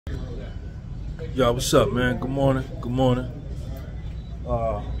Yo, what's up, man? Good morning. Good morning.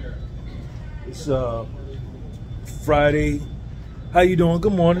 It's Friday. How you doing?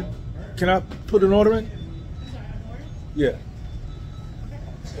 Good morning. Can I put an order in? Yeah.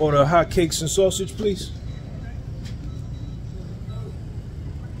 Order hotcakes and sausage, please.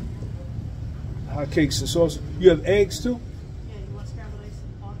 Hotcakes and sausage. You have eggs too? Yeah, you want scrambled eggs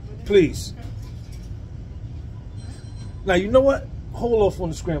with it? Please. Now, you know what? Hold off on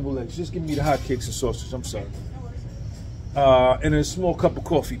the scrambled eggs. Just give me the hotcakes and sausage. I'm sorry. And a small cup of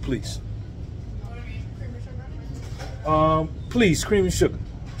coffee, please. Cream or sugar? Please, cream and sugar.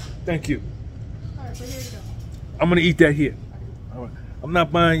 Thank you. All right, so here you go. I'm gonna eat that here. All right. I'm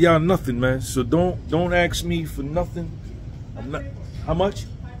not buying y'all nothing, man. So don't ask me for nothing. I'm not. How much?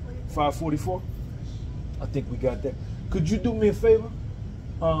 $5.44. I think we got that. Could you do me a favor?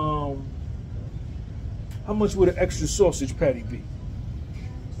 How much would an extra sausage patty be?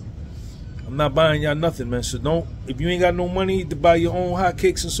 I'm not buying y'all nothing, man. So don't. If you ain't got no money to buy your own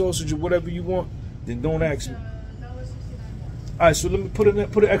hotcakes and sausage or whatever you want, then don't ask me. All right. So let me put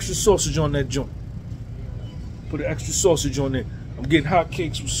an extra sausage on that joint. Put an extra sausage on there. I'm getting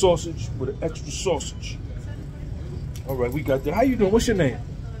hotcakes with sausage with an extra sausage. All right, we got that. How you doing? What's your name?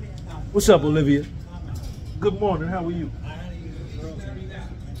 What's up, Olivia? Good morning. How are you?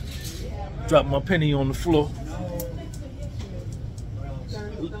 Dropped my penny on the floor.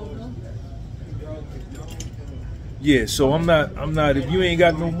 Yeah, so I'm not. If you ain't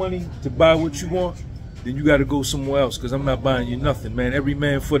got no money to buy what you want, then you got to go somewhere else. Cause I'm not buying you nothing, man. Every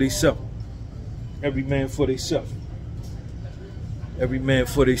man for theyself. Every man for theyself. Every man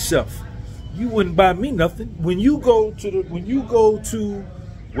for theyself. You wouldn't buy me nothing. When you go to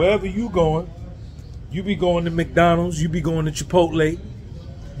wherever you going, you be going to McDonald's, you be going to Chipotle,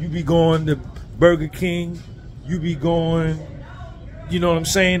 you be going to Burger King, you be going, you know what I'm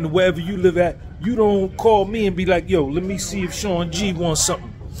saying, to wherever you live at. You don't call me and be like, yo, let me see if Sean G wants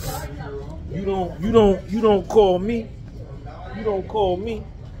something. You don't call me. You don't call me.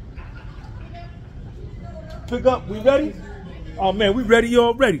 Pick up, we ready? Oh man, we ready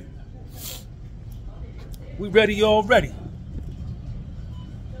already. We ready already.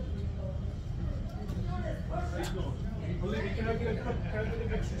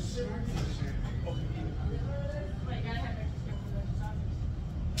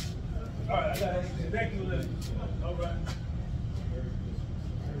 All right, I got it. Thank you, Olivia. All right.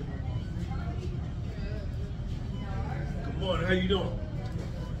 Good morning. How you doing?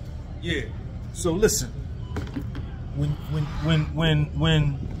 Yeah. So listen, when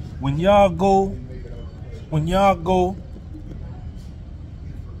y'all go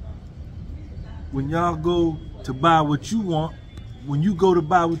to buy what you want, when you go to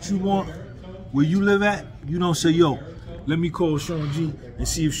buy what you want, where you live at, you don't say, yo, let me call Sean G and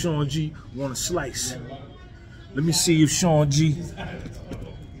see if Sean G want a slice. Let me see if Sean G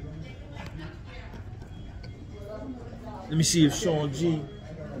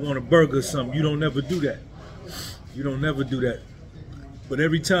want a burger or something. You don't never do that. You don't never do that. But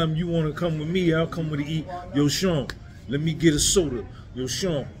every time you want to come with me, I'll come with to eat. Yo, Sean, let me get a soda. Yo,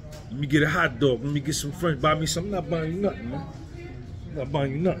 Sean, let me get a hot dog. Let me get some French. Buy me something. I'm not buying you nothing, man. I'm not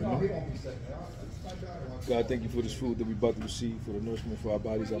buying you nothing, man. God, thank you for this food that we're about to receive, for the nourishment for our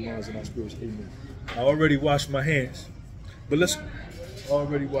bodies, our minds, and our spirits. Amen. I already washed my hands, but let's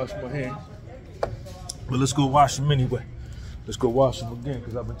go wash them anyway. Let's go wash them again,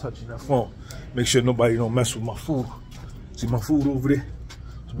 because I've been touching that phone. Make sure nobody don't mess with my food. See my food over there?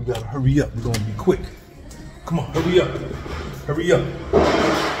 So we gotta hurry up. We're gonna be quick. Come on, hurry up. Hurry up.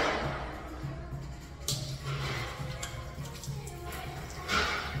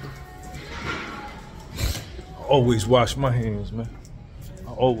 I always wash my hands, man.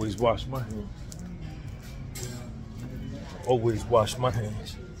 I always wash my hands. Always wash my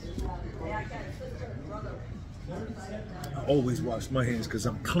hands. I always wash my hands because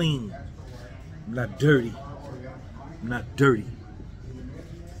I'm clean. I'm not dirty. I'm not dirty.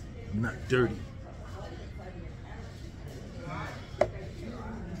 I'm not dirty.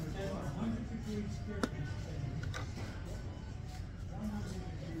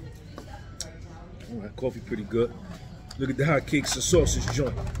 Oh, that coffee pretty good. Look at the hotcakes and sausage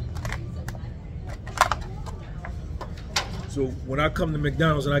joint. So when I come to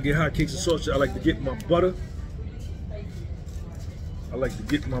McDonald's and I get hotcakes and sausage, I like to get my butter.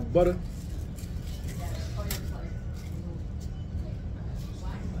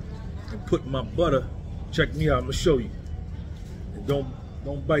 And put my butter. Check me out. I'm gonna show you. And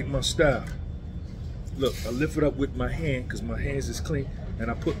don't bite my style. Look, I lift it up with my hand because my hands is clean, and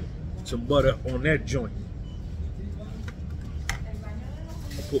I put some butter on that joint.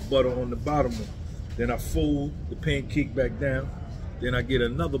 I put butter on the bottom one. Then I fold the pancake back down. Then I get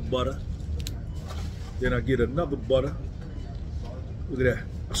another butter. Then I get another butter. Look at that.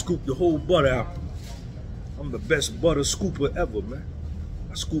 I scoop the whole butter out. I'm the best butter scooper ever, man.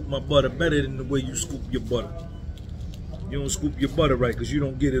 I scoop my butter better than the way you scoop your butter. You don't scoop your butter right because you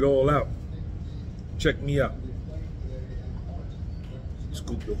don't get it all out. Check me out.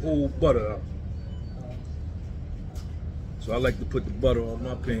 Scoop the whole butter out. So I like to put the butter on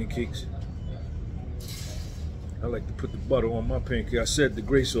my pancakes. I like to put the butter on my pancake. I said the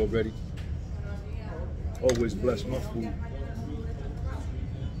grace already. Always bless my food.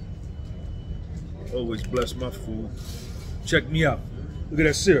 Always bless my food. Check me out. Look at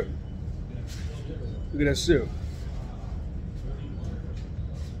that syrup. Look at that syrup.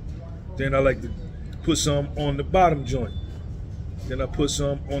 Then I like to put some on the bottom joint. Then I put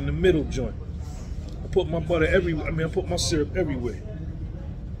some on the middle joint. I put my butter everywhere. I put my syrup everywhere.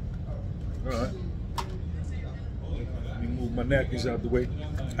 All right. Let me move my napkins out the way.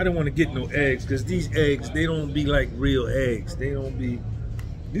 I didn't want to get no eggs because these eggs, they don't be like real eggs. They don't be.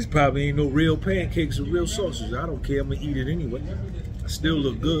 These probably ain't no real pancakes or real sausage. I don't care. I'm gonna eat it anyway. I still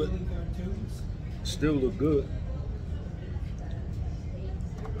look good. Still look good.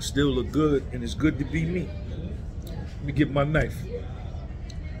 Still look good, and it's good to be me. Let me get my knife.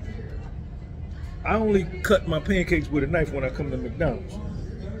 I only cut my pancakes with a knife when I come to McDonald's.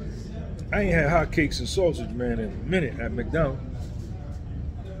 I ain't had hotcakes and sausage, man, in a minute at McDonald's.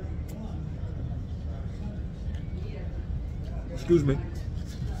 Excuse me.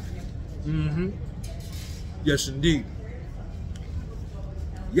 Yes, indeed.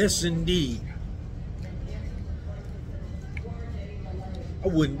 Yes, indeed. I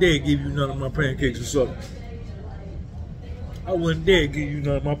wouldn't dare give you none of my pancakes and sausage. I wouldn't dare give you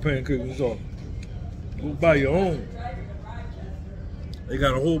none of my pancakes and sausage. Go buy your own. They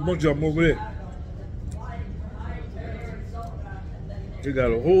got a whole bunch of them over there. They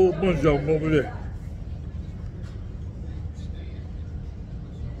got a whole bunch of them over there.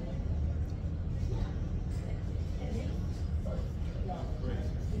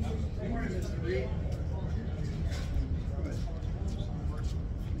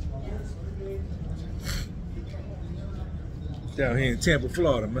 Down here in Tampa,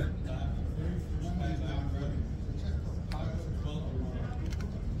 Florida, man.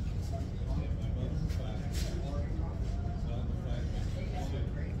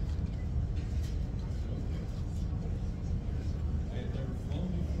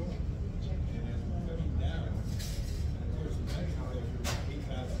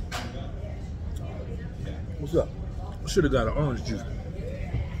 What's up? I should have got an orange juice.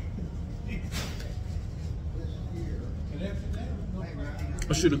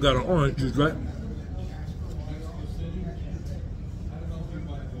 I should have got an orange juice, right?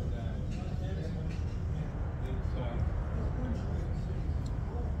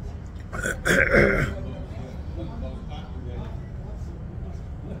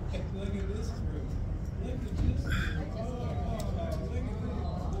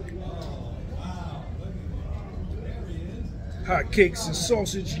 Hotcakes and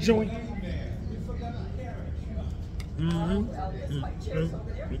sausage joint.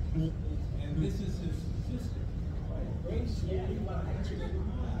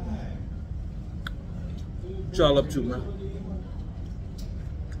 What y'all up to, man?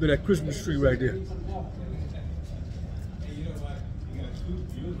 Look at that Christmas tree right there.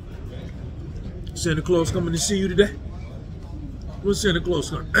 Santa Claus coming to see you today? When's Santa Claus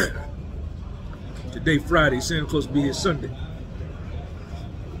coming? Today, Friday. Santa Claus will be here Sunday.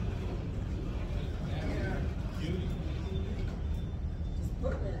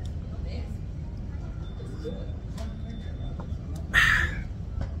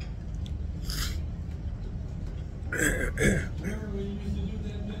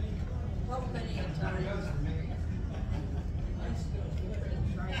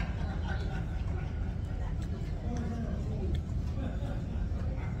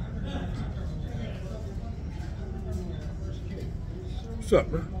 What's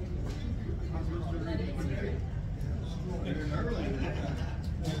up, man?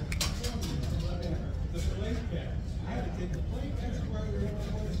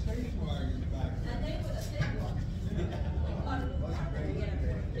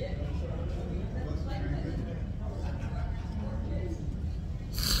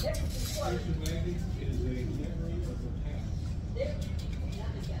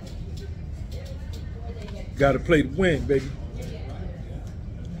 Gotta play to win, baby.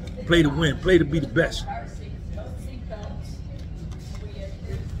 Play to win. Play to be the best.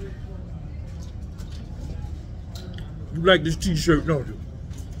 You like this t-shirt, don't you?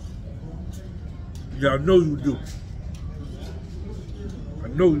 Yeah, I know you do. I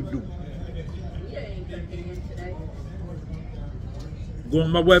know you do. Go on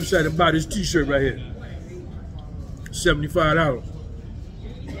my website and buy this t-shirt right here. $75.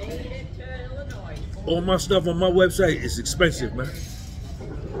 All my stuff on my website is expensive, man.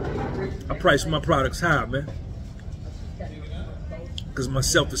 I price my products high, man. Because my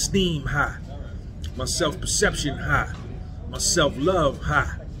self-esteem high. My self-perception high. My self-love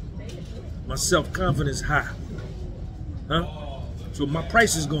high. My self-confidence high. Huh? So my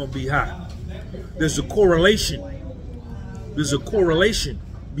price is going to be high. There's a correlation. There's a correlation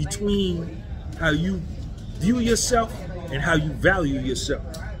between how you view yourself and how you value yourself.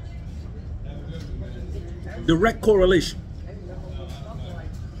 Direct correlation.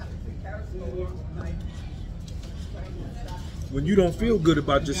 When you don't feel good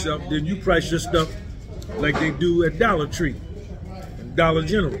about yourself, then you price your stuff like they do at Dollar Tree and Dollar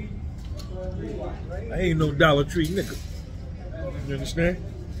General. I ain't no Dollar Tree nigga. You understand?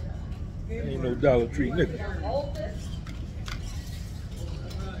 I ain't no Dollar Tree nigga.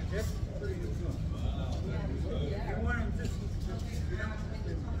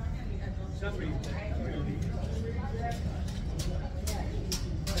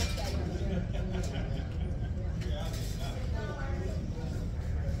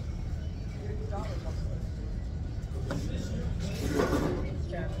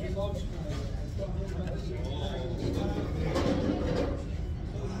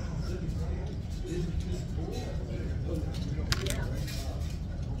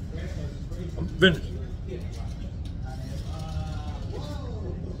 I'm finished.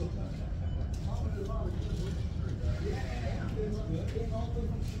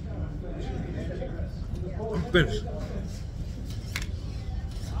 I'm finished.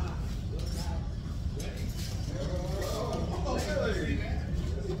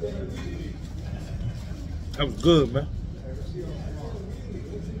 That was good, man.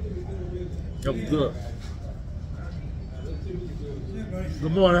 That was good.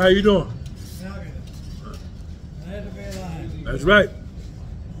 Good morning, how you doing? That's right.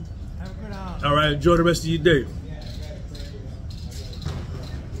 All right, enjoy the rest of your day.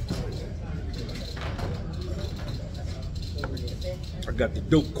 I got the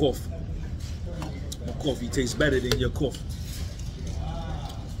dope coffee. My coffee tastes better than your coffee.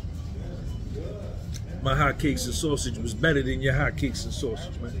 My hotcakes and sausage was better than your hotcakes and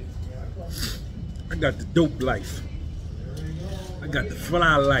sausage, man. I got the dope life. I got the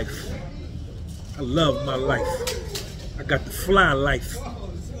fly life. I love my life. I got the fly life.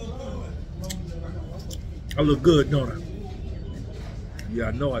 I look good, don't I? Yeah,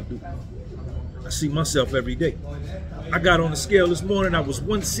 I know I do. I see myself every day. I got on the scale this morning, I was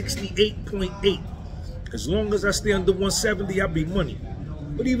 168.8. As long as I stay under 170, I be money.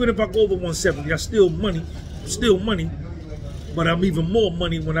 But even if I go over 170, I still money. Still money. But I'm even more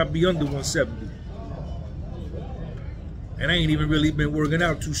money when I be under 170. And I ain't even really been working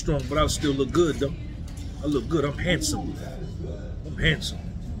out too strong, but I still look good though. I look good. I'm handsome. I'm handsome.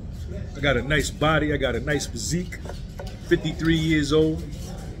 I got a nice body. I got a nice physique. 53 years old.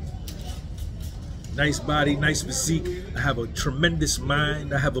 Nice body, nice physique. I have a tremendous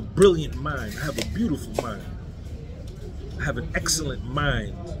mind. I have a brilliant mind. I have a beautiful mind. I have an excellent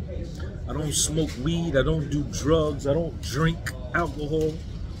mind. I don't smoke weed. I don't do drugs. I don't drink alcohol.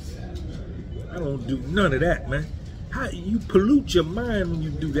 I don't do none of that, man. How you pollute your mind when you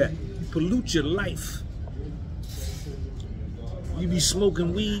do that? You pollute your life. You be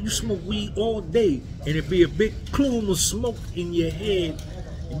smoking weed. You smoke weed all day, and it be a big plume of smoke in your head,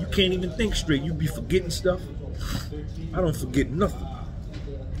 and you can't even think straight. You be forgetting stuff. I don't forget nothing.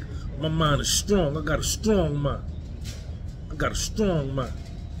 My mind is strong. I got a strong mind. I got a strong mind.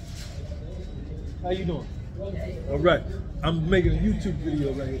 How you doing? All right. I'm making a YouTube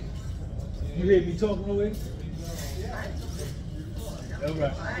video right here. You hear me talking away? All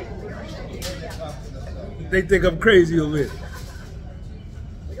right. They think I'm crazy over here.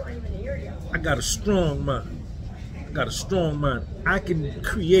 I got a strong mind. I got a strong mind. I can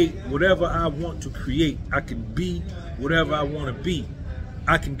create whatever I want to create. I can be whatever I want to be.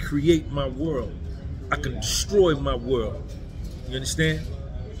 I can create my world. I can destroy my world. You understand?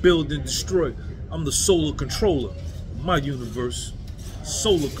 Build and destroy. I'm the solar controller of my universe.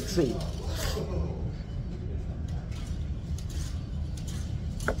 Solar controller.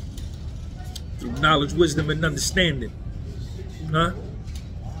 Through knowledge, wisdom, and understanding. Huh?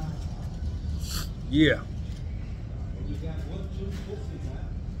 Yeah.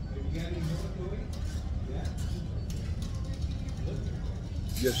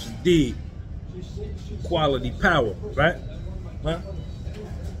 Yes, indeed. Quality power, right? Huh?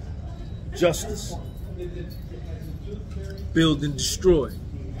 Justice. Build and destroy.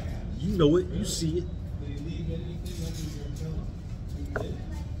 You know it, you see it.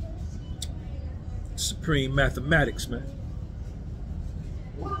 Supreme mathematics, man.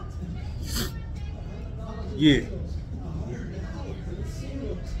 Yeah.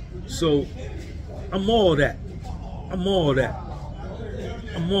 So, I'm all that. I'm all that.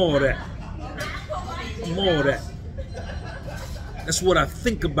 I'm all that. I'm all that. That's what I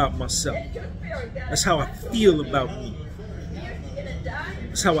think about myself. That's how I feel about me.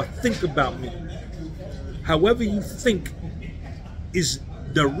 That's how I think about me. However you think is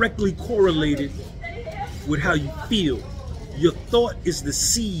directly correlated with how you feel. Your thought is the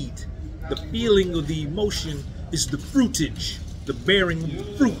seed. The feeling or the emotion is the fruitage, the bearing of the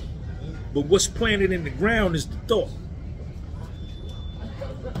fruit. But what's planted in the ground is the thought.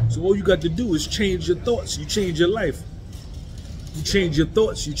 So all you got to do is change your thoughts. You change your life. You change your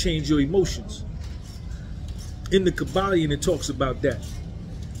thoughts, you change your emotions. In the Kabbalion, it talks about that.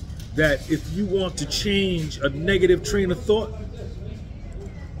 That if you want to change a negative train of thought,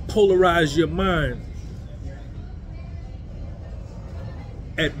 polarize your mind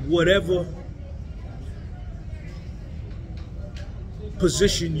at whatever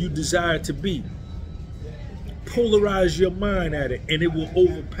position you desire to be. Polarize your mind at it, and it will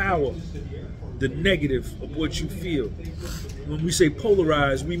overpower the negative of what you feel. When we say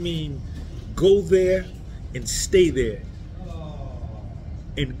polarize, we mean go there and stay there.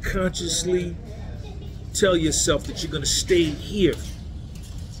 And consciously tell yourself that you're going to stay here.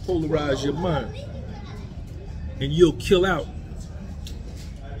 Polarize your mind. And you'll kill out.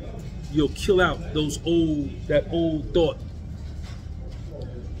 You'll kill out that old thought.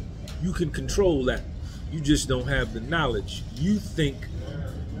 You can control that. You just don't have the knowledge. You think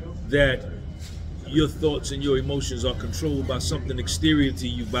that your thoughts and your emotions are controlled by something exterior to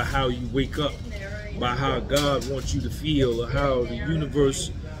you, by how you wake up, by how God wants you to feel, or how the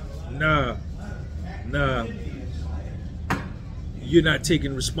universe. Nah. You're not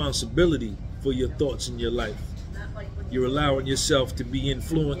taking responsibility for your thoughts in your life. You're allowing yourself to be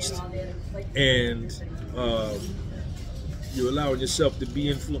influenced, and you're allowing yourself to be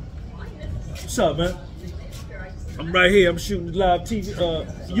influenced. What's up, man? I'm right here. I'm shooting live TV,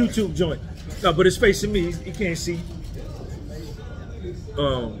 YouTube joint. No, but it's facing me. He can't see.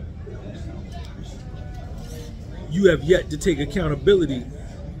 You have yet to take accountability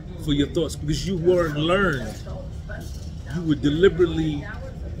for your thoughts because you weren't learned. You were deliberately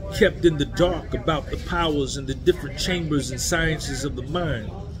kept in the dark about the powers and the different chambers and sciences of the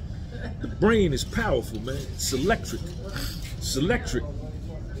mind. The brain is powerful, man. It's electric. It's electric.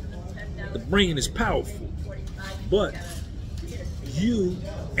 The brain is powerful. But you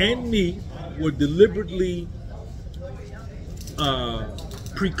and me were deliberately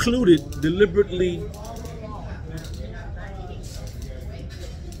precluded, deliberately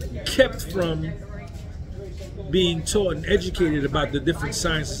kept from being taught and educated about the different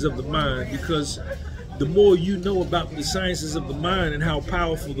sciences of the mind, because the more you know about the sciences of the mind and how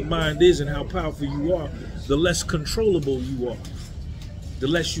powerful the mind is and how powerful you are, the less controllable you are. The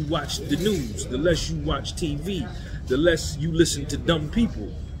less you watch the news, the less you watch TV, the less you listen to dumb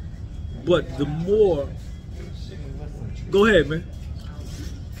people. But the more, go ahead, man.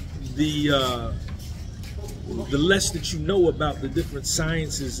 The less that you know about the different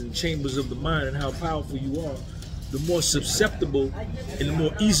sciences and chambers of the mind and how powerful you are, the more susceptible and the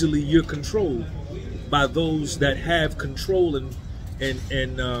more easily you're controlled by those that have control and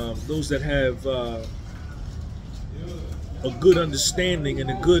those that have a good understanding and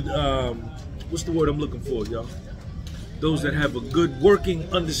a good, what's the word I'm looking for, y'all? Those that have a good working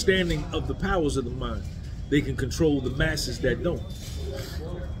understanding of the powers of the mind. They can control the masses that don't.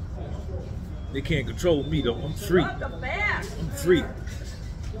 They can't control me though. I'm free. I'm free.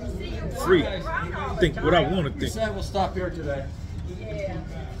 I'm free. I think what I want to think. We'll stop here today.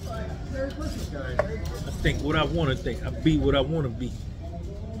 I think what I want to think. I be what I want to be.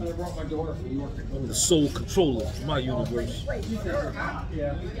 I brought my daughter from New York. I'm the sole controller of my universe.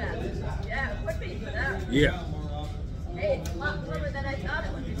 Yeah. Hey, it's a lot warmer than I thought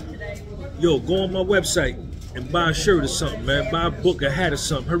it would be today. Yo, go on my website and buy a shirt or something, man. Buy a book, a hat or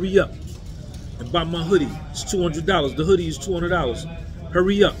something. Hurry up. And buy my hoodie. It's $200. The hoodie is $200.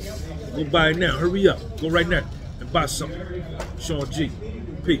 Hurry up. Go buy it now. Hurry up. Go right now and buy something. Sean G.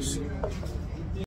 Peace.